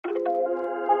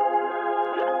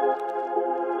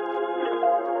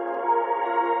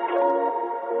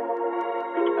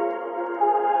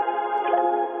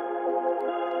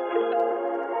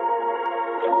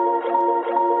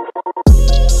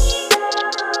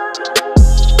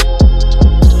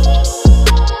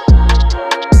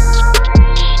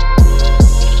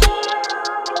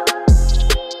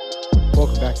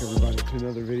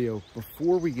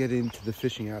before we get into the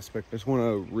fishing aspect, I just want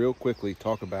to real quickly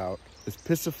talk about this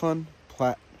Piscifun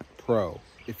Platte Pro.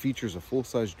 It features a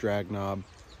full-size drag knob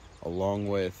along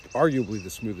with arguably the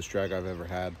smoothest drag I've ever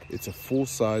had. It's a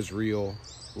full-size reel,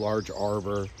 large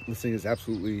arbor. This thing is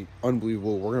absolutely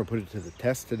unbelievable. We're going to put it to the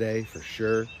test today for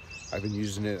sure. I've been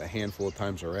using it a handful of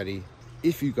times already.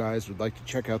 If you guys would like to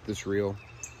check out this reel,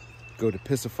 go to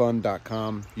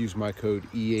piscifun.com, use my code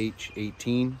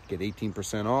EH18, get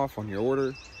 18% off on your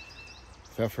order.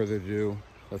 Without further ado,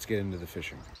 let's get into the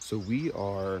fishing. So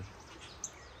we're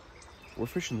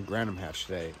fishing the Grannom hatch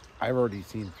today. I've already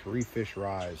seen 3 fish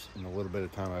rise in the little bit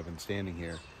of time I've been standing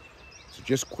here. So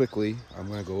just quickly, I'm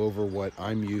going to go over what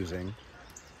I'm using.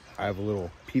 I have a little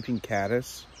peeping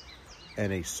caddis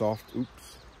and a soft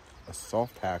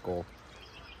hackle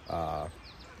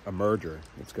emerger.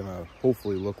 It's going to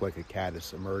hopefully look like a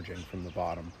caddis emerging from the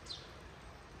bottom.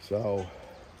 So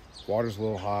water's a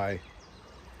little high.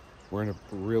 We're in a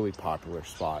really popular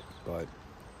spot, but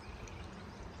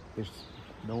there's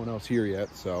no one else here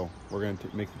yet, so we're going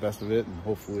to make the best of it and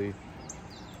hopefully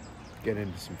get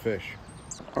into some fish.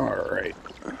 All right,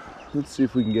 let's see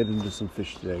if we can get into some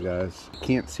fish today, guys.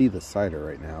 Can't see the cider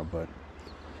right now, but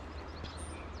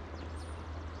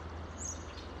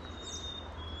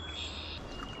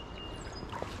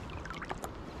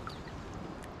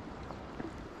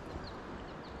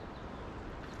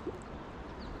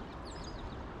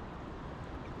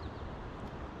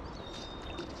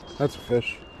that's a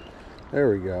fish.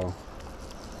 There we go.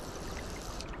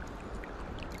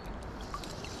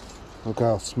 Look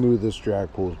how smooth this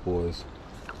drag pulls, boys.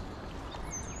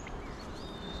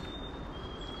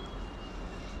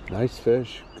 Nice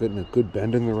fish. Getting a good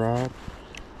bend in the rod.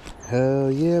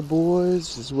 Hell yeah,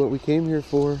 boys. This is what we came here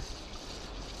for.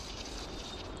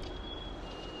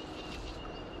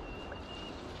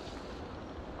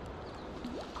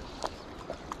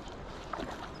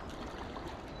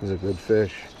 This is a good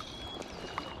fish.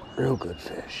 Real good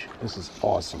fish. This is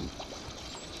awesome.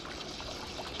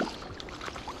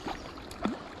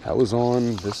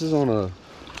 This is on a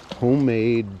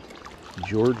homemade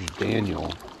George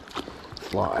Daniel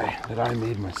fly that I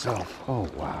made myself. Oh,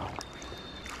 wow.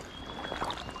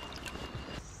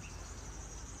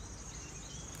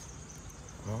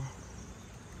 Well,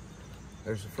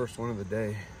 there's the first one of the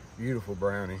day. Beautiful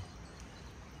brownie.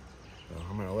 So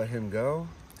I'm gonna let him go.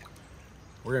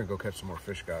 We're gonna go catch some more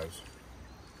fish, guys.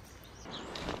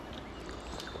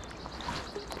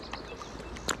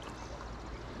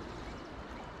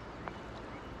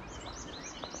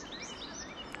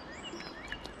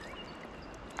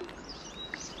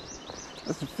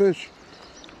 That's a fish.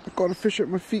 I caught a fish at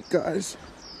my feet, guys.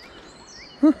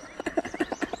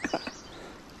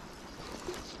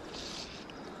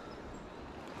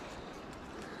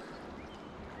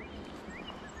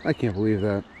 I can't believe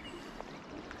that.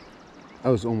 I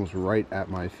was almost right at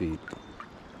my feet.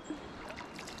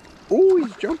 Oh,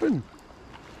 he's jumping.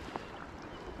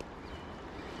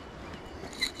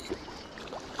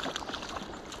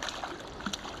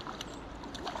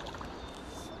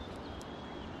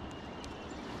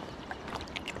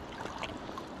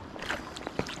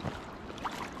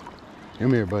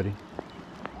 Come here, buddy.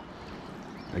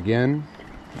 Again,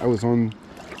 I was on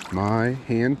my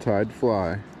hand-tied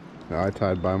fly that I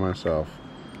tied by myself.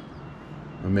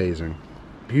 Amazing.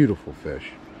 Beautiful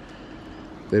fish.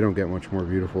 They don't get much more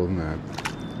beautiful than that.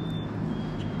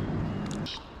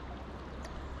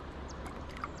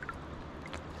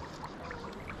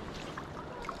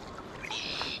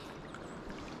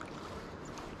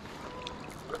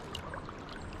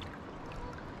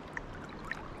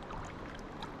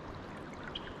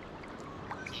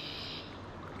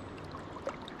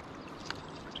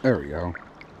 There we go.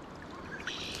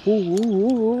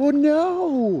 Oh,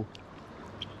 no!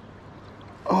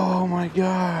 Oh my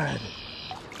God.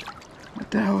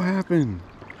 What the hell happened?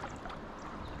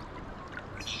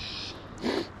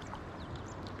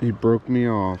 He broke me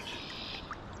off.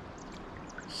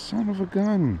 Son of a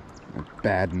gun. A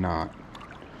bad knot.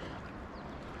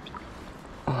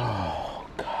 Oh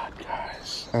God,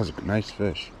 guys. That was a nice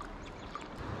fish.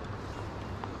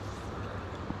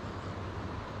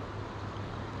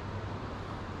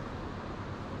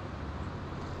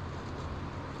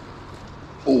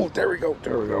 Oh, there we go,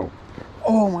 there we go.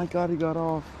 Oh my God, he got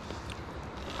off.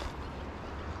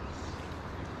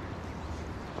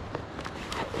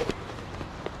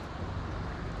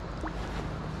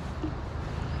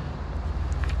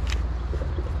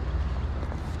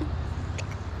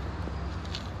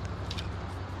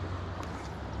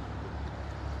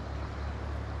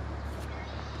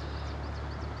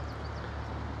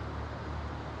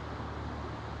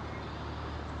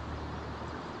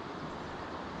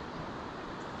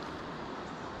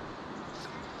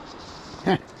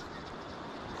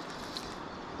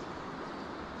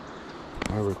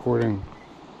 Am I recording?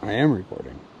 I am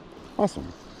recording.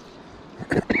 Awesome.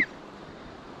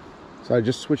 So I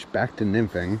just switched back to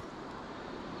nymphing,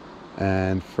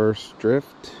 and first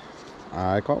drift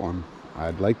I caught one.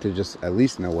 I'd like to just at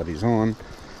least know what he's on.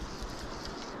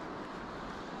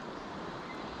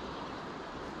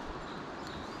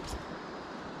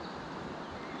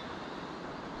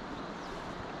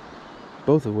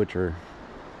 Both of which are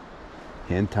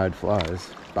hand-tied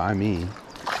flies by me.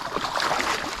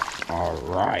 All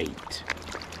right.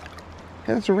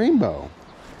 Yeah, that's a rainbow.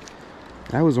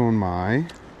 That was on my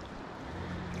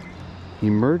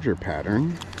emerger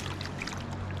pattern.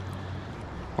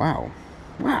 Wow.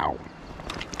 Wow.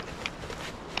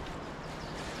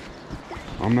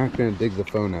 I'm not going to dig the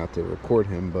phone out to record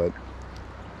him, but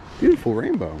beautiful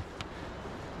rainbow.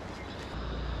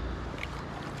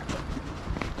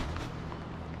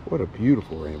 What a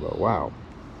beautiful rainbow. Wow.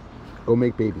 Go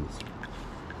make babies.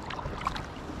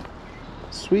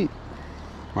 Sweet.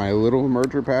 My little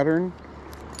emerger pattern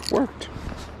worked.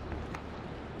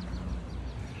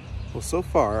 Well, so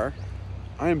far,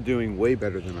 I am doing way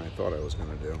better than I thought I was going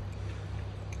to do.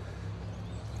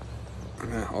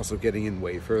 I'm also getting in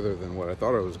way further than what I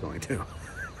thought I was going to.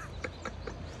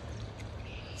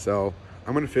 So,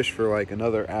 I'm going to fish for like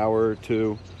another hour or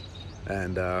two,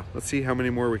 and let's see how many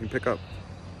more we can pick up.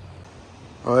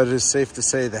 Well, it is safe to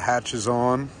say the hatch is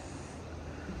on,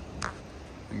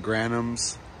 and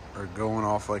Grannoms are going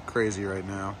off like crazy right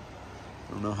now.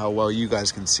 I don't know how well you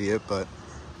guys can see it, but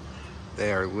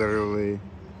they are literally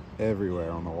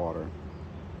everywhere on the water.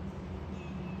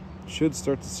 Should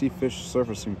start to see fish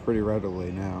surfacing pretty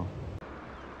readily now.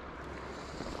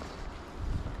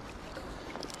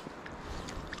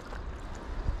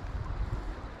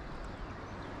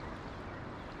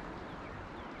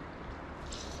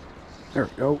 There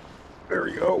we go. There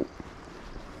we go.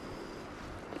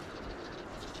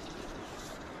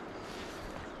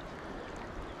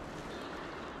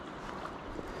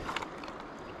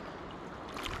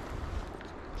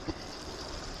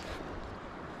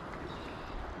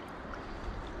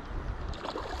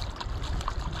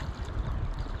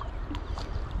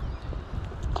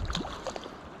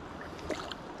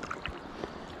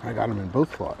 I got him in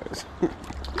both flies.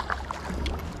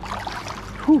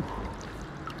 Whew.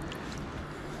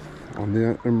 On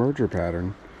the emerger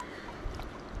pattern.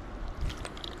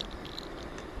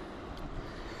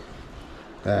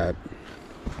 That's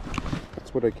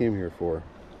what I came here for.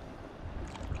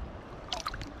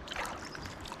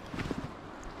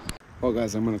 Well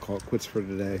guys, I'm gonna call it quits for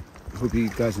today. I hope you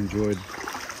guys enjoyed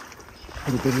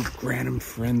a little bit of Grannom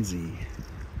frenzy.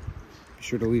 Be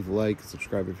sure to leave a like,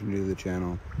 subscribe if you're new to the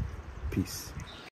channel. Peace.